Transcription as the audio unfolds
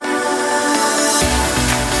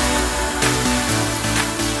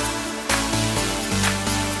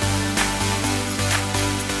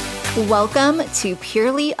Welcome to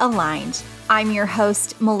Purely Aligned. I'm your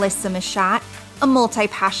host, Melissa Mashat, a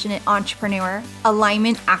multi-passionate entrepreneur,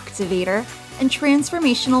 alignment activator, and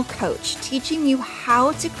transformational coach, teaching you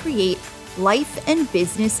how to create life and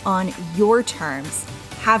business on your terms,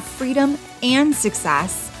 have freedom and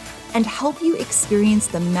success, and help you experience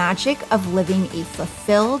the magic of living a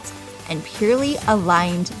fulfilled and purely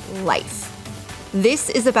aligned life. This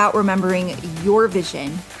is about remembering your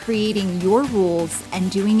vision, creating your rules,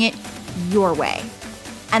 and doing it your way.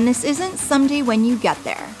 And this isn't someday when you get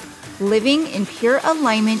there. Living in pure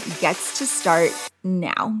alignment gets to start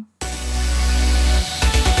now.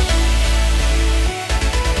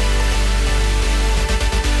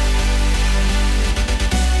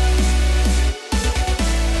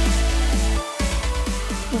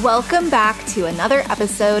 Welcome back to another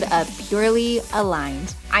episode of Purely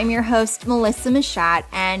Aligned. I'm your host, Melissa Mashat,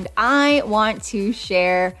 and I want to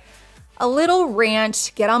share a little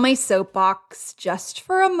rant, get on my soapbox just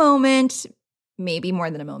for a moment, maybe more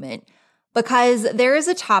than a moment, because there is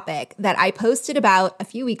a topic that I posted about a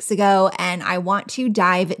few weeks ago and I want to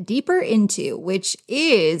dive deeper into, which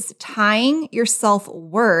is tying your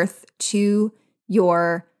self-worth to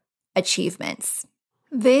your achievements.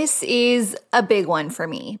 This is a big one for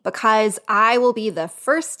me because I will be the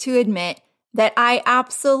first to admit that I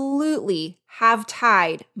absolutely have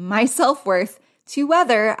tied my self-worth to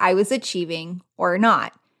whether I was achieving or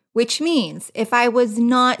not, which means if I was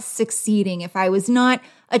not succeeding, if I was not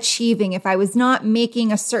achieving, if I was not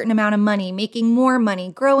making a certain amount of money, making more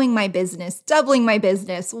money, growing my business, doubling my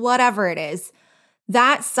business, whatever it is,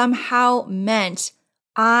 that somehow meant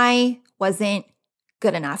I wasn't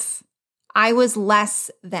good enough. I was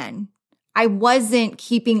less than. I wasn't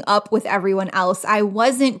keeping up with everyone else. I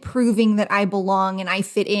wasn't proving that I belong and I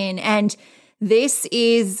fit in. And this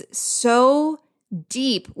is so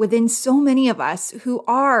deep within so many of us who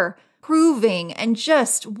are proving and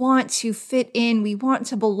just want to fit in. We want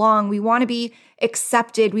to belong. We want to be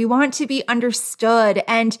accepted. We want to be understood.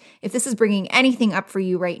 And if this is bringing anything up for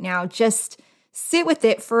you right now, just sit with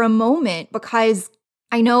it for a moment because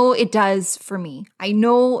I know it does for me. I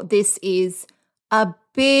know this is a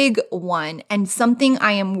big one and something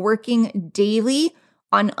I am working daily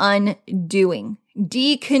on undoing,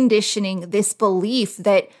 deconditioning this belief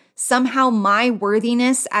that somehow my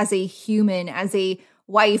worthiness as a human, as a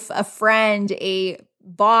wife, a friend, a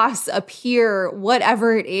boss, a peer,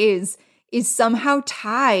 whatever it is somehow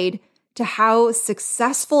tied to how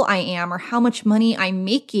successful I am or how much money I'm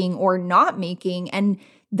making or not making. And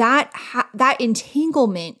that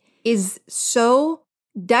entanglement is so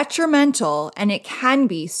detrimental and it can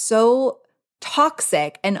be so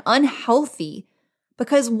toxic and unhealthy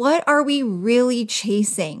because what are we really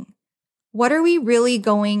chasing? What are we really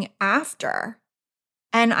going after?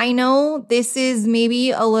 And I know this is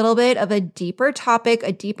maybe a little bit of a deeper topic,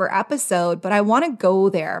 a deeper episode, but I want to go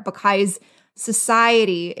there because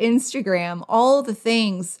society, Instagram, all the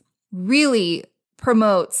things really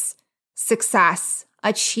promotes success,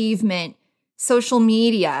 achievement, social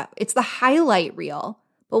media. It's the highlight reel.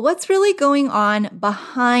 But what's really going on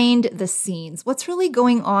behind the scenes? What's really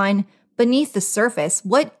going on beneath the surface?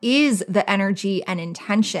 What is the energy and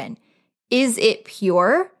intention? Is it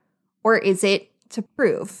pure or is it to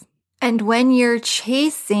prove? And when you're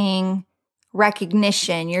chasing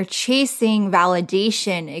recognition, you're chasing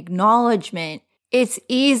validation, acknowledgement, it's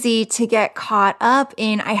easy to get caught up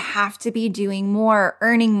in I have to be doing more,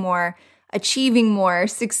 earning more, achieving more,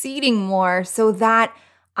 succeeding more so that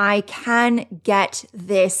I can get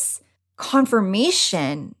this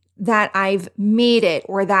confirmation that I've made it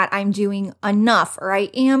or that I'm doing enough or I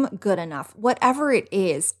am good enough, whatever it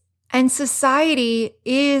is. And society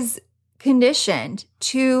is conditioned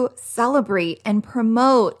to celebrate and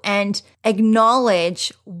promote and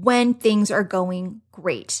acknowledge when things are going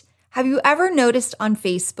great. Have you ever noticed on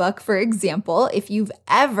Facebook, for example, if you've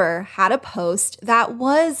ever had a post that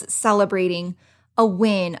was celebrating a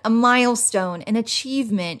win, a milestone, an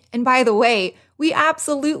achievement? And by the way, we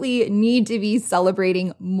absolutely need to be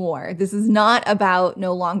celebrating more. This is not about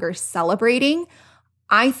no longer celebrating.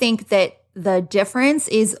 I think that the difference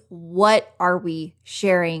is what are we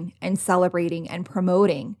sharing and celebrating and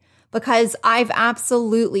promoting? Because I've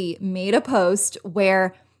absolutely made a post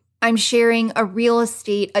where I'm sharing a real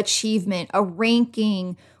estate achievement, a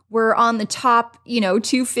ranking. We're on the top,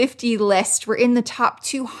 250 list. We're in the top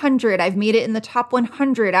 200. I've made it in the top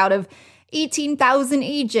 100 out of 18,000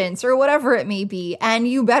 agents or whatever it may be. And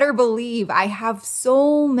you better believe I have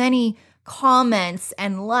so many comments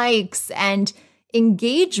and likes and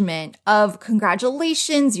engagement of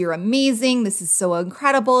congratulations, you're amazing, this is so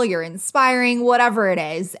incredible, you're inspiring, whatever it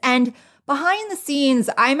is. And behind the scenes,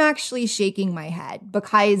 I'm actually shaking my head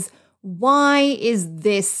because why is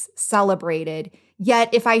this celebrated?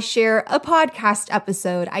 Yet if I share a podcast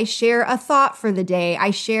episode, I share a thought for the day,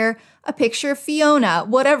 I share a picture of Fiona,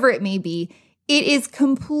 whatever it may be, it is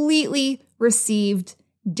completely received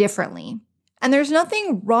differently. And there's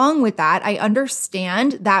nothing wrong with that. I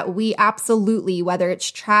understand that we absolutely, whether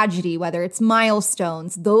it's tragedy, whether it's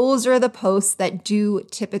milestones, those are the posts that do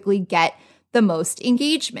typically get the most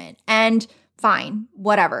engagement. And fine,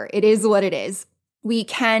 whatever. It is what it is. We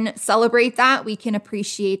can celebrate that. We can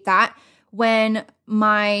appreciate that. When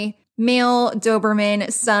my male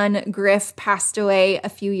Doberman son, Griff, passed away a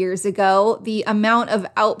few years ago, the amount of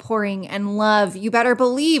outpouring and love, you better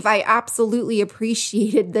believe I absolutely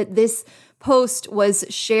appreciated that this post was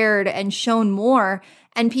shared and shown more,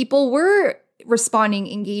 and people were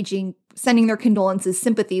responding, engaging, sending their condolences,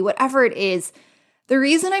 sympathy, whatever it is. The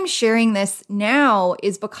reason I'm sharing this now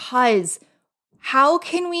is because how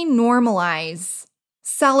can we normalize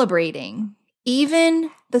celebrating even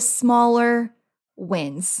the smaller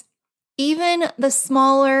wins, even the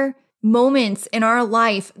smaller moments in our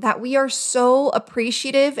life that we are so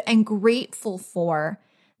appreciative and grateful for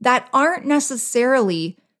that aren't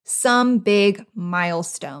necessarily some big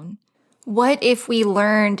milestone? What if we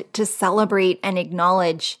learned to celebrate and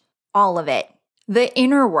acknowledge all of it? The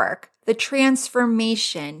inner work, the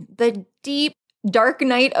transformation, the deep, dark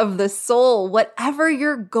night of the soul, whatever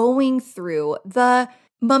you're going through, the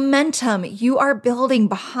momentum you are building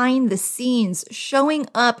behind the scenes, showing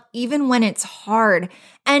up even when it's hard.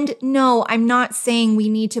 And no, I'm not saying we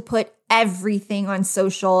need to put everything on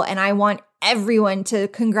social, and I want everyone to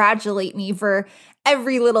congratulate me for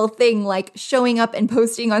every little thing, like showing up and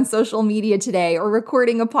posting on social media today, or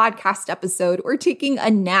recording a podcast episode, or taking a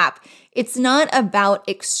nap. It's not about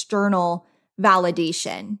external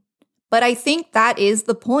validation. But I think that is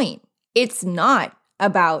the point. It's not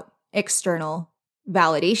about external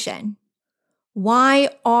validation. Why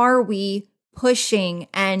are we pushing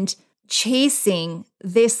and chasing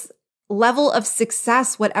this level of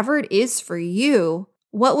success, whatever it is for you?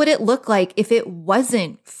 What would it look like if it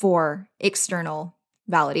wasn't for external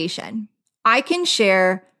validation? I can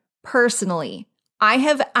share personally, I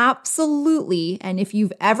have absolutely, and if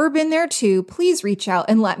you've ever been there too, please reach out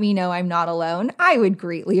and let me know I'm not alone. I would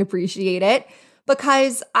greatly appreciate it,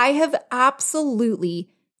 because I have absolutely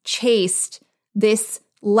chased this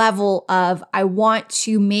level of I want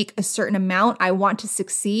to make a certain amount, I want to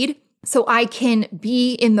succeed so I can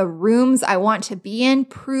be in the rooms I want to be in,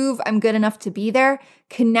 prove I'm good enough to be there,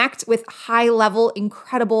 connect with high-level,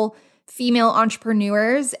 incredible female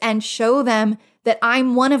entrepreneurs and show them that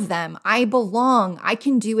I'm one of them. I belong. I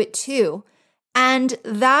can do it too. And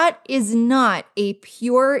that is not a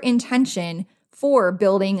pure intention for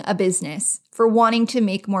building a business, for wanting to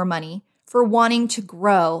make more money, for wanting to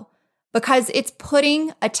grow, because it's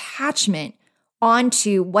putting attachment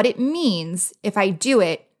onto what it means if I do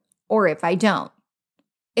it or if I don't.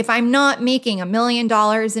 If I'm not making $1 million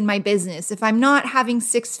in my business, if I'm not having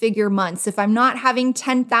 6-figure months, if I'm not having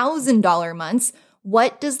 $10,000 months,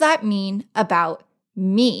 what does that mean about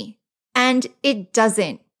me? And it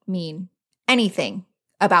doesn't mean anything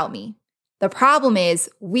about me. The problem is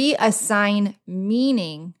we assign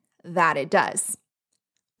meaning that it does.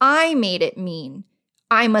 I made it mean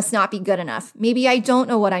I must not be good enough. Maybe I don't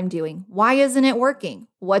know what I'm doing. Why isn't it working?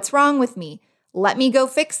 What's wrong with me? Let me go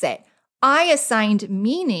fix it. I assigned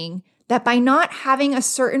meaning that by not having a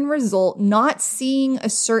certain result, not seeing a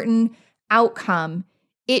certain outcome,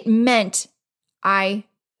 it meant I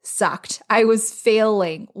sucked. I was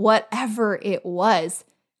failing, whatever it was.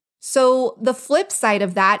 So the flip side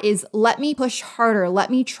of that is let me push harder, let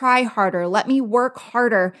me try harder, let me work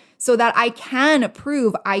harder so that I can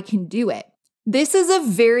prove I can do it. This is a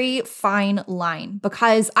very fine line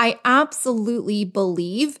because I absolutely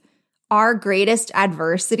believe our greatest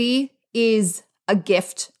adversity is a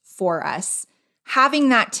gift for us. Having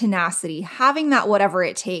that tenacity, having that whatever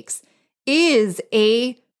it takes is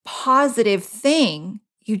a positive thing.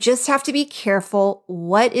 You just have to be careful.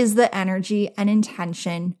 What is the energy and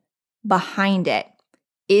intention behind it?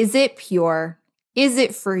 Is it pure? Is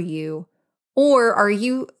it for you? Or are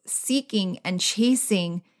you seeking and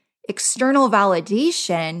chasing external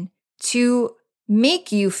validation to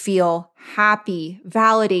make you feel happy,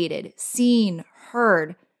 validated, seen,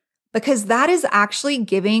 heard? Because that is actually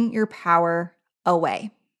giving your power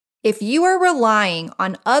away. If you are relying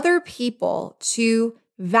on other people to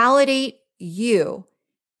validate you,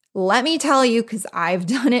 let me tell you, because I've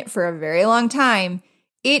done it for a very long time,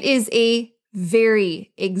 it is a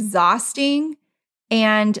very exhausting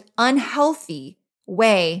and unhealthy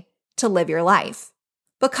way to live your life.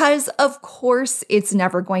 Because of course it's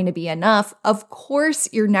never going to be enough. Of course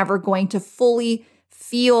you're never going to fully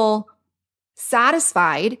feel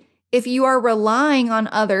satisfied if you are relying on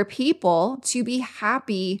other people to be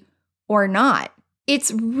happy or not.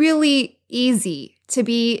 It's really easy to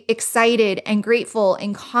be excited and grateful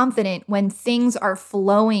and confident when things are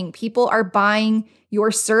flowing. People are buying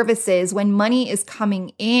your services, when money is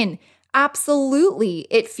coming in. Absolutely,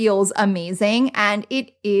 it feels amazing and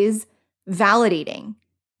it is validating.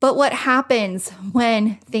 But what happens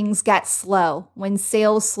when things get slow, when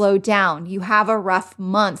sales slow down, you have a rough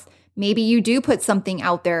month, maybe you do put something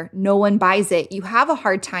out there, no one buys it, you have a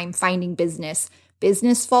hard time finding business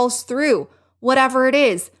falls through, whatever it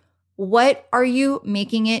is, what are you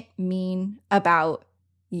making it mean about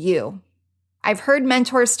you? I've heard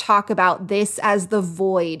mentors talk about this as the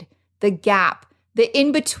void, the gap, the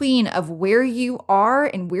in-between of where you are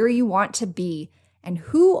and where you want to be. And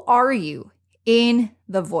who are you in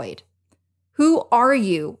the void? Who are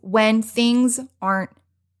you when things aren't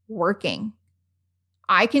working?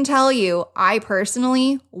 I can tell you, I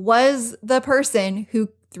personally was the person who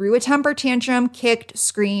threw a temper tantrum, kicked,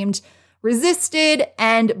 screamed, resisted,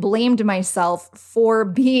 and blamed myself for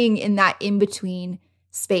being in that in-between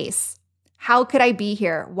space. How could I be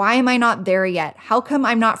here? Why am I not there yet? How come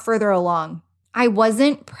I'm not further along? I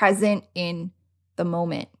wasn't present in the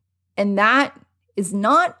moment. And that is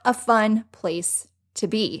not a fun place to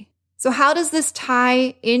be. So how does this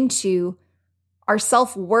tie into our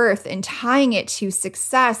self-worth and tying it to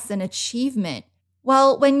success and achievement?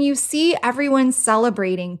 Well, when you see everyone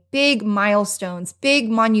celebrating big milestones, big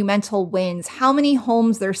monumental wins, how many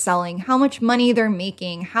homes they're selling, how much money they're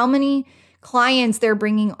making, how many clients they're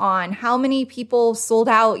bringing on, how many people sold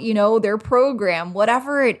out, their program,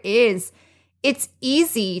 whatever it is, it's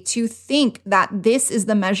easy to think that this is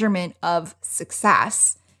the measurement of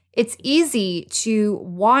success. It's easy to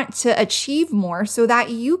want to achieve more so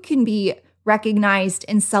that you can be recognized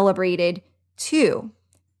and celebrated too.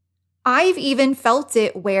 I've even felt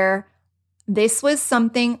it where this was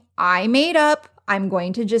something I made up. I'm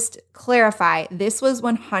going to just clarify. This was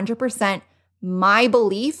 100% my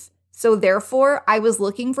belief. So therefore, I was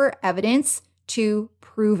looking for evidence to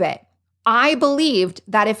prove it. I believed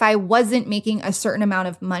that if I wasn't making a certain amount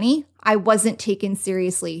of money, I wasn't taken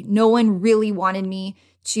seriously. No one really wanted me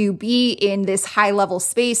to be in this high-level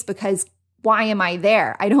space because why am I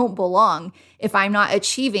there? I don't belong if I'm not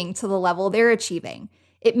achieving to the level they're achieving.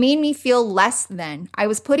 It made me feel less than. I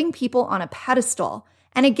was putting people on a pedestal.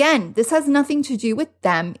 And again, this has nothing to do with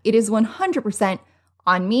them. It is 100%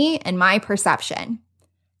 on me and my perception.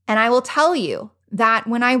 And I will tell you that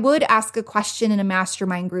when I would ask a question in a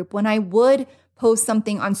mastermind group, when I would post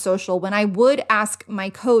something on social, when I would ask my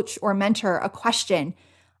coach or mentor a question,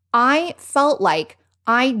 I felt like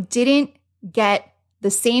I didn't get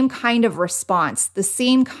the same kind of response, the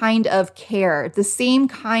same kind of care, the same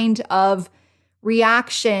kind of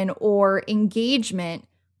reaction or engagement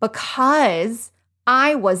because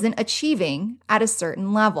I wasn't achieving at a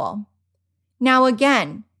certain level. Now,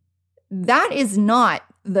 again, that is not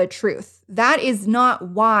the truth. That is not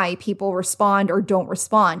why people respond or don't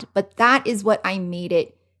respond, but that is what I made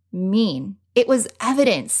it mean. It was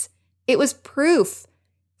evidence. It was proof.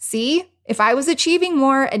 See, if I was achieving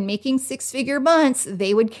more and making six-figure months,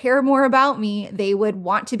 they would care more about me. They would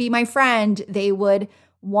want to be my friend. They would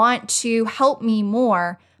want to help me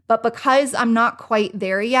more. But because I'm not quite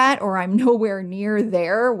there yet, or I'm nowhere near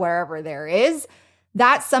there, wherever there is,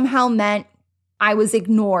 that somehow meant I was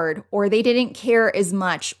ignored, or they didn't care as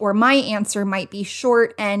much, or my answer might be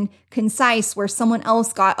short and concise where someone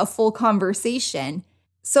else got a full conversation.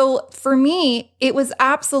 So for me, it was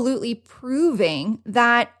absolutely proving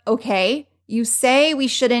that, okay, you say we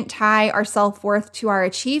shouldn't tie our self-worth to our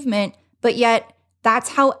achievement, but yet that's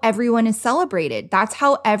how everyone is celebrated. That's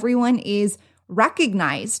how everyone is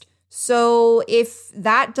recognized. So if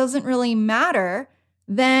that doesn't really matter,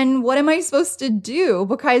 then what am I supposed to do?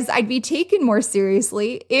 Because I'd be taken more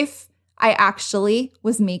seriously if I actually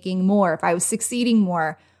was making more, if I was succeeding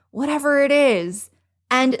more, whatever it is.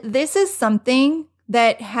 And this is something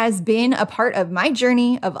that has been a part of my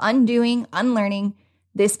journey of undoing, unlearning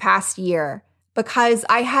this past year, because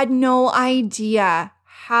I had no idea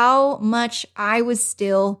how much I was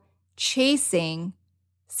still chasing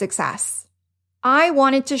success. I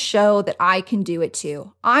wanted to show that I can do it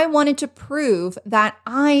too. I wanted to prove that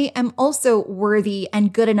I am also worthy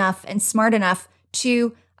and good enough and smart enough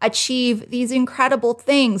to achieve these incredible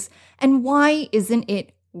things. And why isn't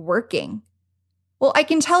it working? Well, I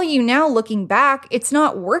can tell you now, looking back, it's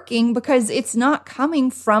not working because it's not coming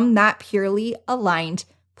from that purely aligned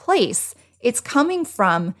place. It's coming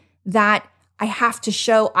from that I have to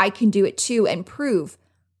show I can do it too and prove.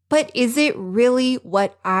 But is it really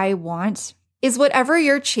what I want? Is whatever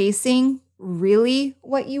you're chasing really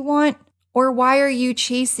what you want? Or why are you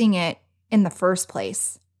chasing it in the first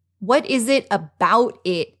place? What is it about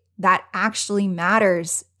it that actually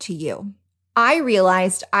matters to you? I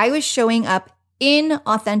realized I was showing up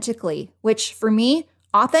inauthentically, which for me,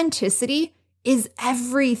 authenticity is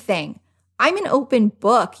everything. I'm an open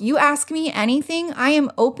book. You ask me anything, I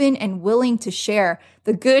am open and willing to share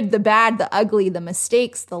the good, the bad, the ugly, the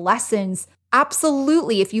mistakes, the lessons.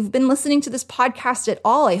 Absolutely. If you've been listening to this podcast at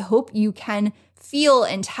all, I hope you can feel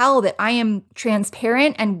and tell that I am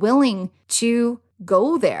transparent and willing to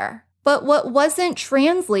go there. But what wasn't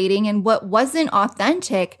translating and what wasn't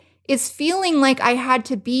authentic is feeling like I had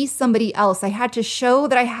to be somebody else. I had to show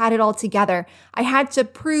that I had it all together. I had to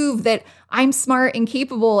prove that I'm smart and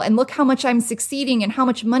capable and look how much I'm succeeding and how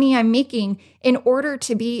much money I'm making in order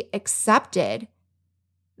to be accepted.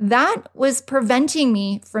 That was preventing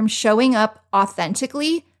me from showing up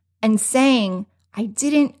authentically and saying, I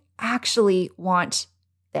didn't actually want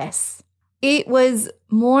this. It was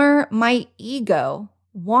more my ego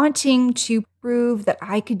wanting to prove that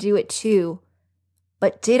I could do it too.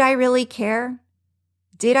 But did I really care?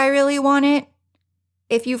 Did I really want it?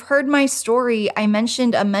 If you've heard my story, I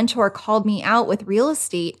mentioned a mentor called me out with real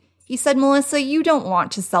estate. He said, Melissa, you don't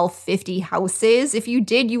want to sell 50 houses. If you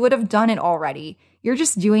did, you would have done it already. You're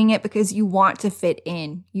just doing it because you want to fit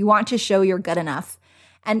in. You want to show you're good enough.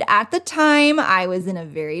 And at the time, I was in a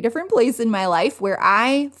very different place in my life where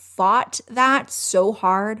I fought that so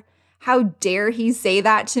hard. How dare he say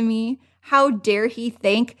that to me? How dare he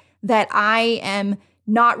think that I am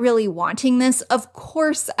not really wanting this? Of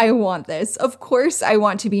course I want this. Of course I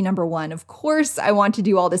want to be number one. Of course I want to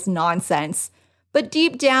do all this nonsense. But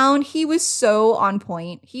deep down, he was so on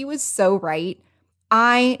point. He was so right.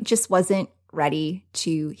 I just wasn't ready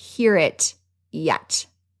to hear it yet.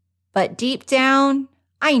 But deep down,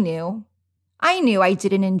 I knew I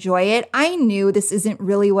didn't enjoy it. I knew this isn't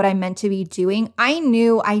really what I meant to be doing. I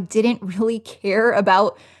knew I didn't really care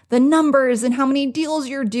about the numbers and how many deals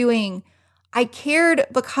you're doing. I cared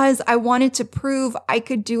because I wanted to prove I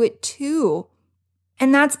could do it too.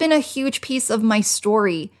 And that's been a huge piece of my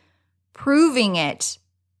story, proving it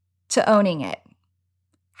to owning it.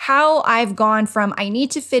 How I've gone from I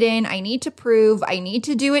need to fit in, I need to prove, I need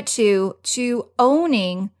to do it too, to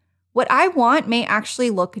owning what I want may actually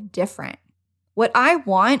look different. What I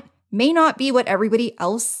want may not be what everybody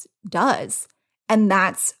else does, and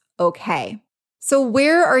that's okay. So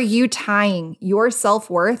where are you tying your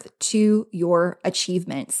self-worth to your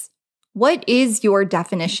achievements? What is your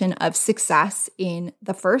definition of success in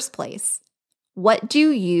the first place? What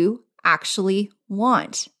do you actually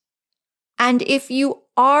want? And if you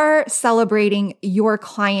are celebrating your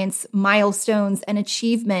clients' milestones and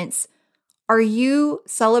achievements, are you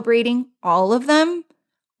celebrating all of them?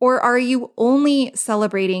 Or are you only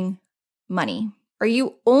celebrating money? Are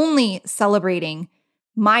you only celebrating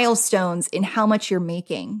milestones in how much you're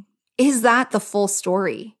making? Is that the full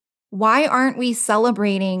story? Why aren't we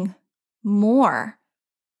celebrating more?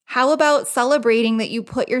 How about celebrating that you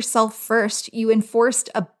put yourself first? You enforced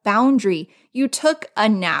a boundary. You took a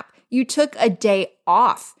nap. You took a day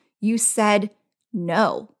off. You said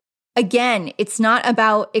no. Again, it's not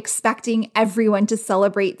about expecting everyone to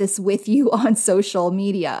celebrate this with you on social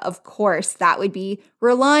media. Of course, that would be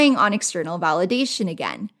relying on external validation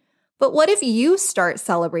again. But what if you start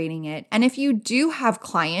celebrating it? And if you do have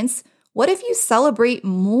clients, what if you celebrate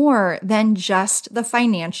more than just the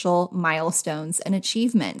financial milestones and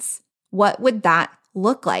achievements? What would that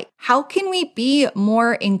look like? How can we be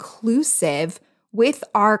more inclusive with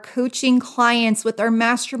our coaching clients, with our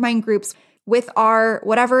mastermind groups, with our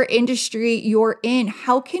whatever industry you're in?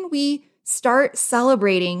 How can we start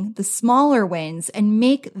celebrating the smaller wins and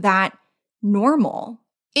make that normal?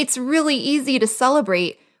 It's really easy to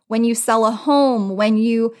celebrate when you sell a home, when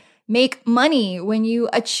you make money, when you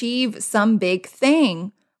achieve some big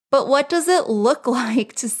thing. But what does it look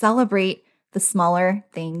like to celebrate the smaller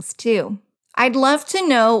things too? I'd love to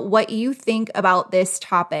know what you think about this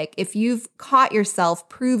topic. If you've caught yourself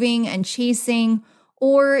proving and chasing,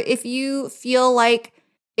 or if you feel like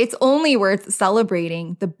it's only worth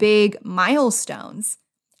celebrating the big milestones.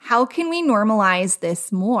 How can we normalize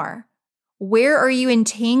this more? Where are you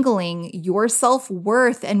entangling your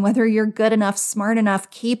self-worth and whether you're good enough, smart enough,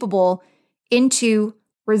 capable into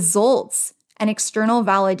results and external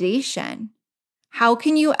validation? How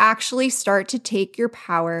can you actually start to take your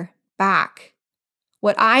power back?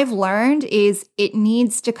 What I've learned is it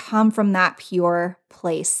needs to come from that pure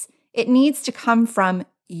place. It needs to come from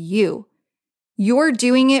you. You're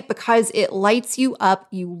doing it because it lights you up,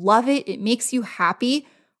 you love it, it makes you happy,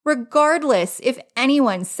 regardless if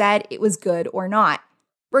anyone said it was good or not.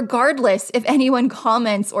 Regardless if anyone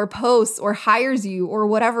comments or posts or hires you or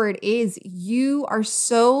whatever it is, you are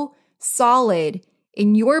so solid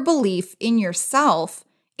in your belief in yourself,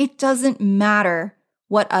 it doesn't matter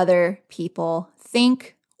what other people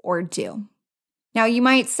think or do. Now you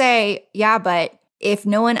might say, yeah, but if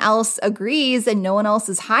no one else agrees and no one else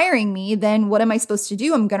is hiring me, then what am I supposed to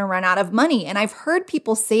do? I'm going to run out of money. And I've heard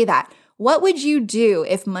people say that. What would you do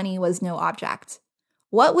if money was no object?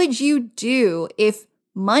 What would you do if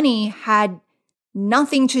money had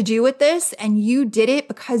nothing to do with this and you did it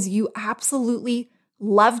because you absolutely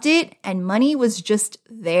loved it and money was just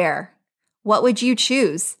there? What would you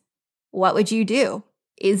choose? What would you do?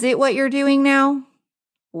 Is it what you're doing now?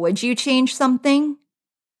 Would you change something?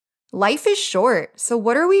 Life is short, so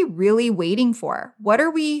what are we really waiting for? What are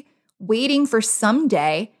we waiting for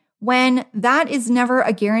someday when that is never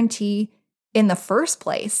a guarantee in the first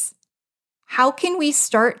place? How can we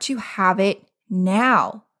start to have it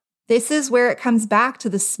now? This is where it comes back to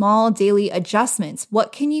the small daily adjustments.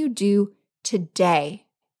 What can you do today?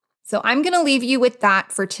 So I'm going to leave you with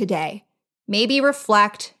that for today. Maybe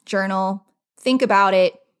reflect, journal, think about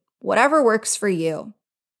it, whatever works for you.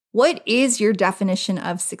 What is your definition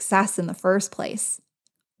of success in the first place?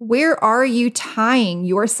 Where are you tying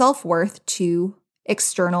your self-worth to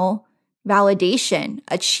external validation,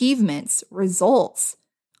 achievements, results?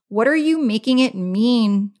 What are you making it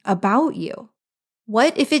mean about you?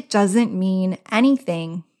 What if it doesn't mean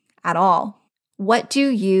anything at all? What do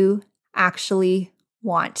you actually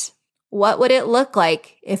want? What would it look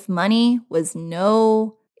like if money was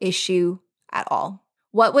no issue at all?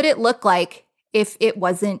 What would it look like if it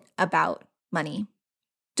wasn't about money?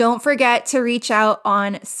 Don't forget to reach out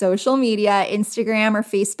on social media, Instagram or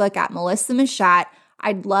Facebook at Melissa Mashat.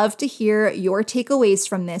 I'd love to hear your takeaways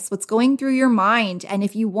from this, what's going through your mind. And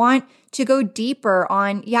if you want to go deeper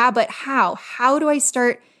on, but how? How do I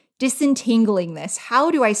start disentangling this? How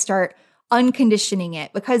do I start unconditioning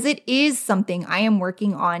it? Because it is something I am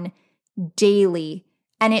working on daily.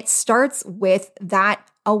 And it starts with that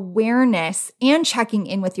awareness and checking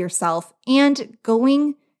in with yourself and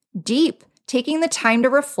going deep, taking the time to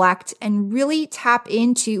reflect and really tap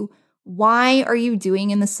into why are you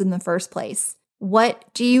doing this in the first place? What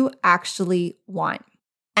do you actually want?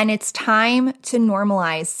 And it's time to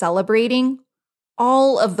normalize celebrating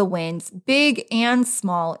all of the wins, big and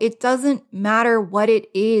small. It doesn't matter what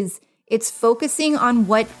it is. It's focusing on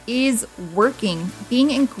what is working,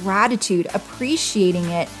 being in gratitude, appreciating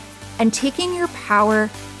it, and taking your power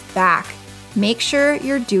back. Make sure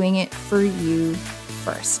you're doing it for you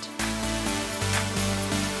first.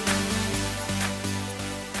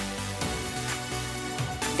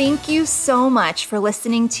 Thank you so much for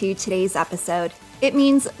listening to today's episode. It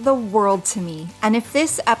means the world to me. And if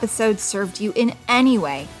this episode served you in any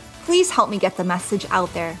way, please help me get the message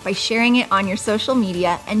out there by sharing it on your social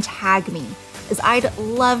media and tag me, as I'd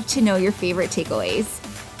love to know your favorite takeaways.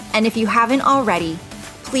 And if you haven't already,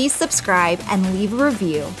 please subscribe and leave a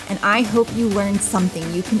review, and I hope you learned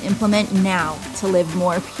something you can implement now to live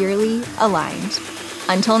more purely aligned.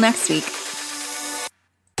 Until next week.